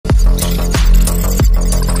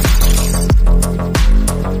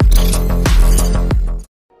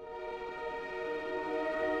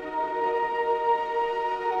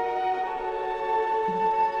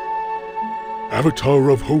Avatar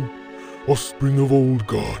of hope, offspring of old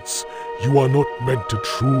gods, you are not meant to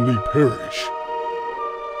truly perish.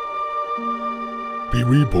 Be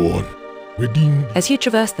reborn, redeemed. As you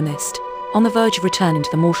traverse the mist, on the verge of returning to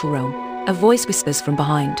the mortal realm, a voice whispers from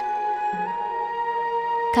behind.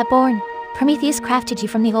 Godborn, Prometheus crafted you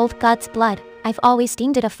from the old god's blood. I've always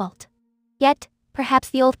deemed it a fault. Yet, perhaps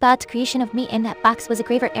the old god's creation of me in that box was a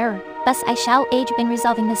graver error, thus I shall aid you in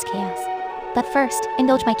resolving this chaos. But first,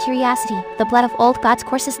 indulge my curiosity. The blood of old gods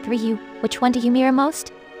courses through you. Which one do you mirror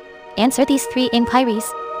most? Answer these 3 inquiries.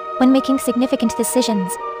 When making significant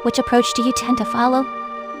decisions, which approach do you tend to follow?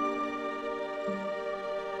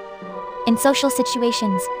 In social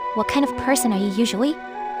situations, what kind of person are you usually?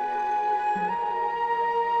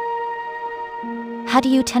 How do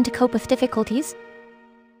you tend to cope with difficulties?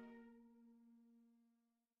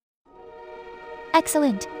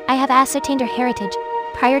 Excellent. I have ascertained your heritage.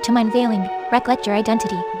 Prior to my unveiling, recollect your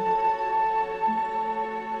identity.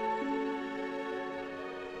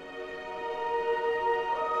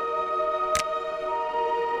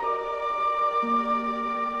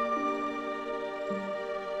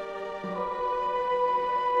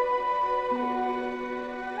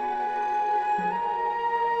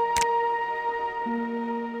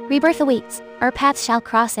 Rebirth awaits. Our paths shall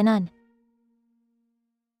cross anon.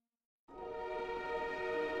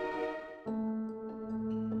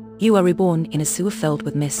 You are reborn in a sewer filled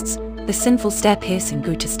with mists. The sinful stare piercing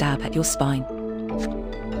grew to stab at your spine.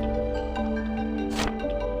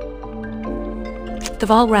 The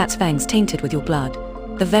vile rat's fangs tainted with your blood.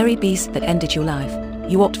 The very beast that ended your life.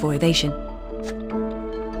 You opt for evasion.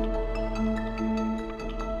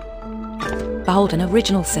 Behold an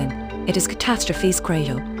original sin. It is catastrophe's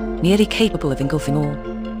cradle, nearly capable of engulfing all.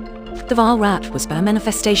 The vile rat was but a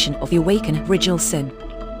manifestation of the awakened original sin.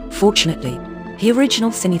 Fortunately, the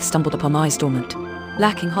original sin you've stumbled upon lies dormant,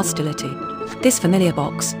 lacking hostility. This familiar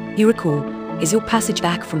box, you recall, is your passage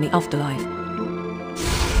back from the afterlife.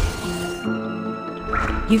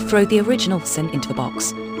 You throw the original sin into the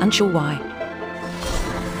box, unsure why.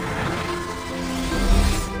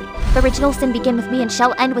 The original sin began with me and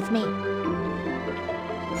shall end with me.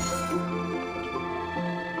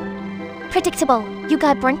 Predictable. You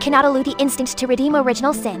Godborn cannot elude the instinct to redeem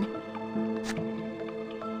original sin.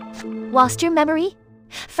 Lost your memory?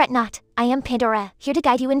 Fret not, I am Pandora, here to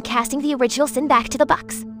guide you in casting the original sin back to the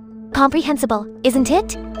box. Comprehensible, isn't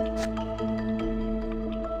it?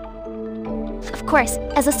 Of course,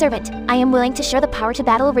 as a servant, I am willing to share the power to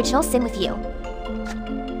battle original sin with you.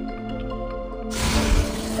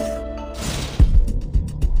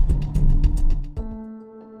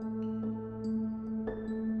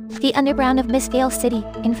 The underground of Mistvale City,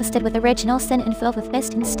 infested with original sin and filled with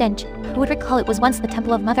mist and stench. Who would recall it was once the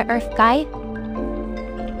temple of Mother Earth, Gaia?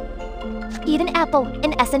 Eat an apple,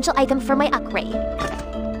 an essential item for my upgrade.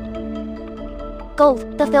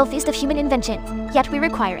 Gold, the filthiest of human inventions, yet we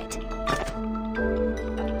require it.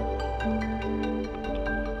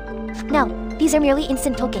 No, these are merely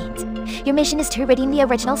incidental gains. Your mission is to redeem the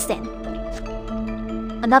original sin.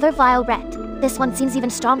 Another vile rat. This one seems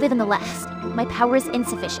even stronger than the last. My power is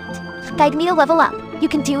insufficient. Guide me to level up. You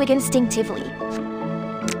can do it instinctively.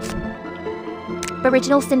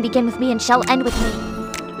 Original sin began with me and shall end with me.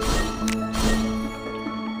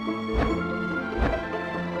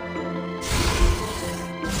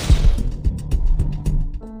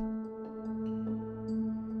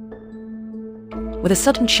 With a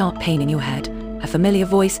sudden sharp pain in your head, a familiar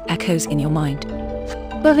voice echoes in your mind.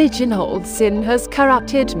 Original sin has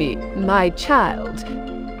corrupted me, my child.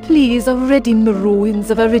 Please redeem the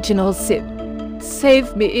ruins of original sin.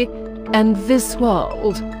 Save me and this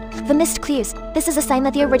world. The mist clears. This is a sign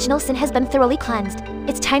that the original sin has been thoroughly cleansed.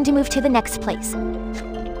 It's time to move to the next place.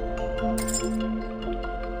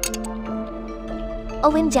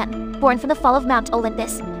 Olin Gem, born from the fall of Mount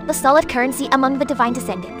Olympus, the solid currency among the divine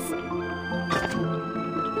descendants.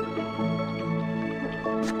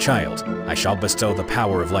 Child, I shall bestow the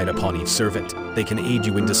power of light upon each servant. They can aid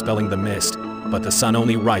you in dispelling the mist, but the sun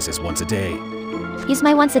only rises once a day. Use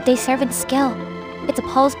my once-a-day servant skill. It's a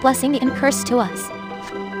Paul's blessing and curse to us.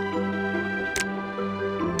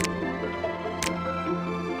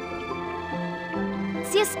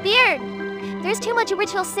 See a spear! There's too much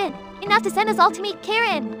original sin. Enough to send us all to meet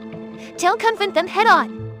Karen. Don't confront them head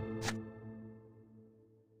on.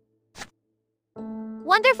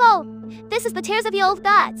 Wonderful! This is the tears of the old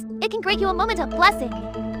gods. It can grant you a moment of blessing.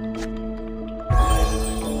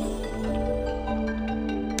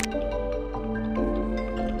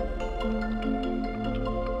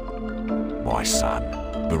 My son,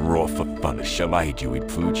 the wrath of Thunder shall aid you in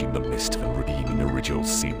purging the mist and redeeming original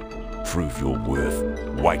sin. Prove your worth.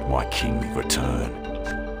 Wait my kingly return.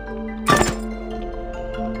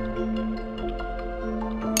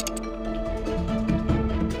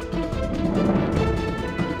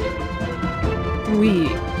 We,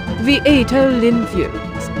 the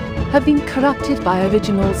Aether-Lynthians, have been corrupted by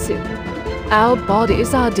original sin. Our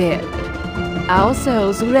bodies are dead, our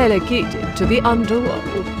souls relegated to the underworld.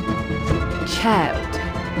 Child,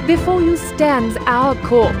 before you stands our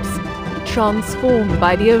corpse, transformed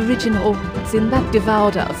by the original sin that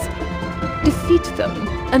devoured us. Defeat them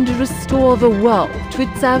and restore the world to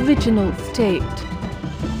its original state.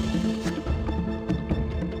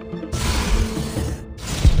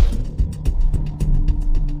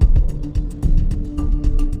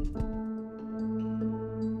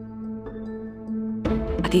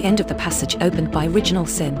 At the end of the passage opened by original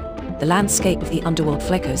sin, the landscape of the underworld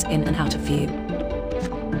flickers in and out of view.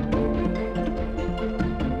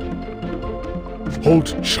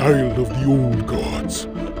 Halt, child of the old gods.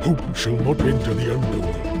 Hope shall not enter the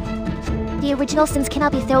underworld. The original sins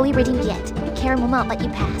cannot be thoroughly redeemed yet. Karen will not let you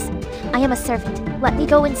pass. I am a servant. Let me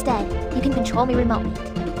go instead. You can control me remotely.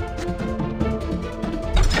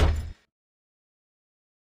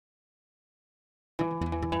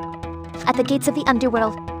 At the gates of the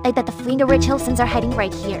underworld, I bet the fleeing original sins are hiding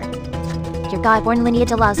right here. Your god-born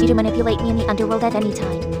lineage allows you to manipulate me in the underworld at any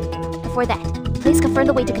time. Before that, please confirm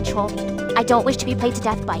the way to control me. I don't wish to be played to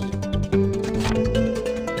death by you.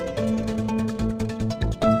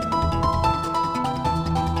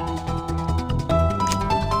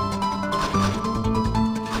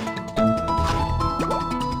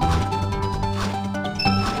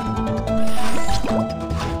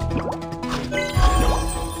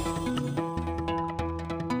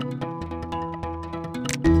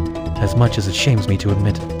 As much as it shames me to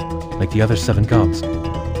admit, like the other 7 gods,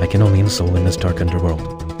 I can only ensoul in this dark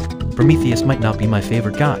underworld. Prometheus might not be my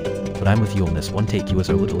favorite guy, but I'm with you on this one. Take you as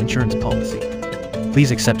our little insurance policy.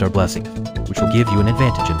 Please accept our blessing, which will give you an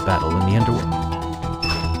advantage in battle in the underworld.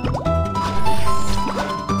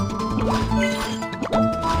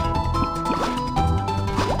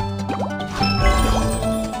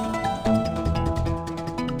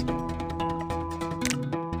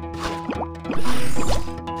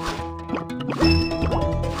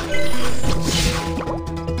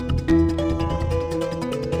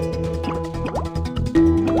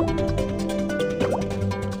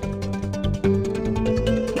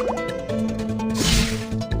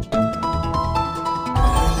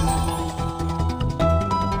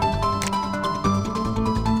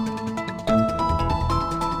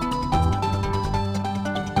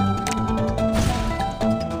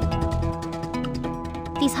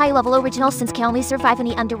 These high-level original sins can only survive in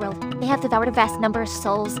the underworld. They have devoured a vast number of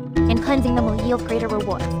souls, and cleansing them will yield greater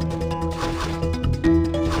rewards.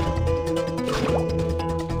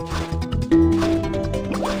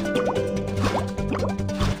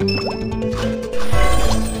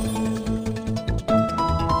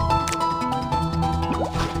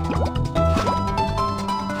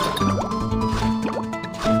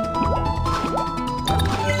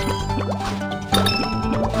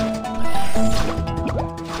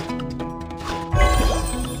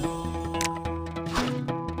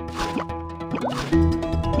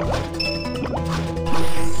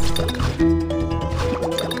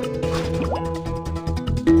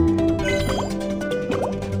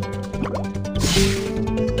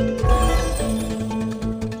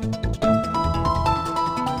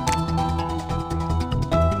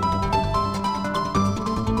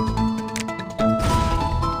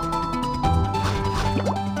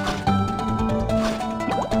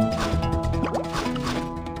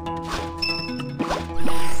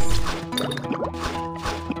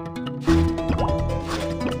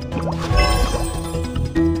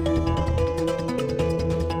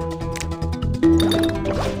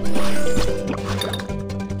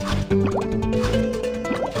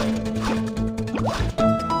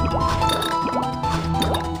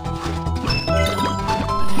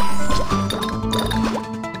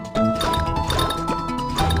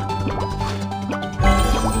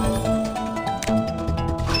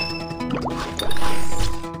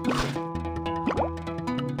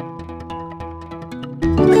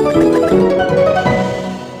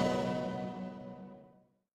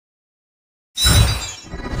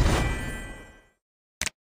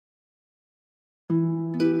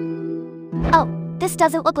 This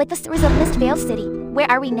doesn't look like the sewers of Mistvale City. Where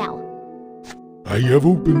are we now? I have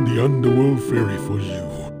opened the underworld ferry for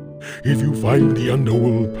you. If you find the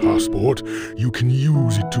underworld passport, you can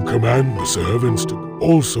use it to command the servants to...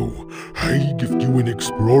 Also, I gift you an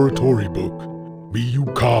exploratory book. May you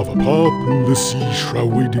carve a path through the sea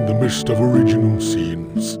shrouded in the mist of original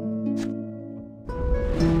sins.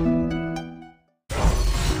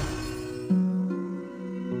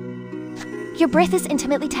 Your birth is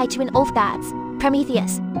intimately tied to an old gods,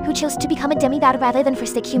 Prometheus, who chose to become a demigod rather than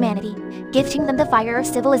forsake humanity, gifting them the fire of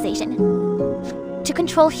civilization. To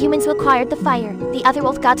control humans who acquired the fire, the other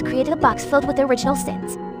old gods created a box filled with original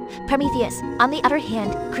sins. Prometheus, on the other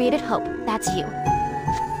hand, created hope. That's you.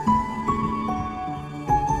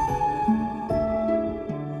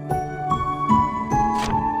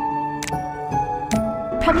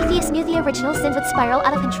 Prometheus knew the original sins would spiral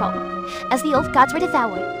out of control. As the old gods were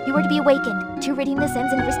devoured, you were to be awakened, to redeem the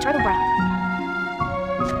sins and restore the world.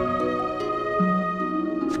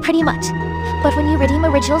 Pretty much. But when you redeem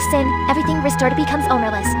original sin, everything restored becomes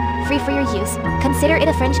ownerless, free for your use. Consider it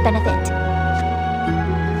a fringe benefit.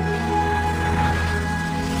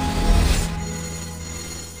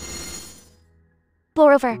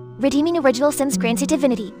 Moreover, redeeming original sins grants you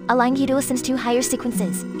divinity, allowing you to ascend to higher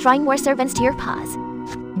sequences, drawing more servants to your cause.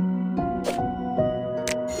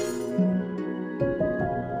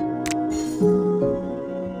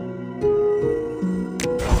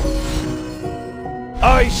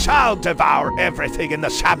 I shall devour everything in the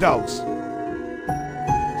shadows!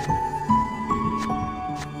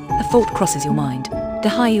 A thought crosses your mind. The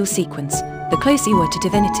higher your sequence, the closer you are to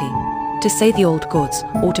divinity. To save the old gods,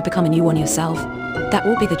 or to become a new one yourself, that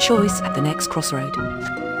will be the choice at the next crossroad.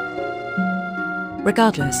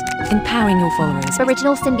 Regardless, empowering your followers...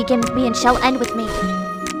 Original sin began with me and shall end with me.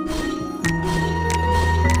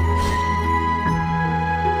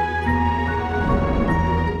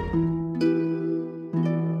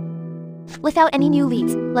 Without any new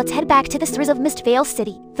leads, let's head back to the sewers of Mistvale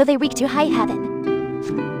City, though they reek to high heaven.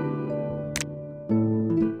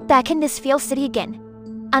 Back in this Mistvale City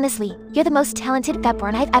again. Honestly, you're the most talented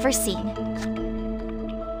Vebborn I've ever seen.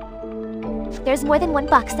 There's more than one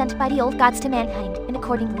box sent by the old gods to mankind, and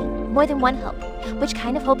accordingly, more than one hope. Which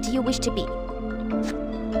kind of hope do you wish to be?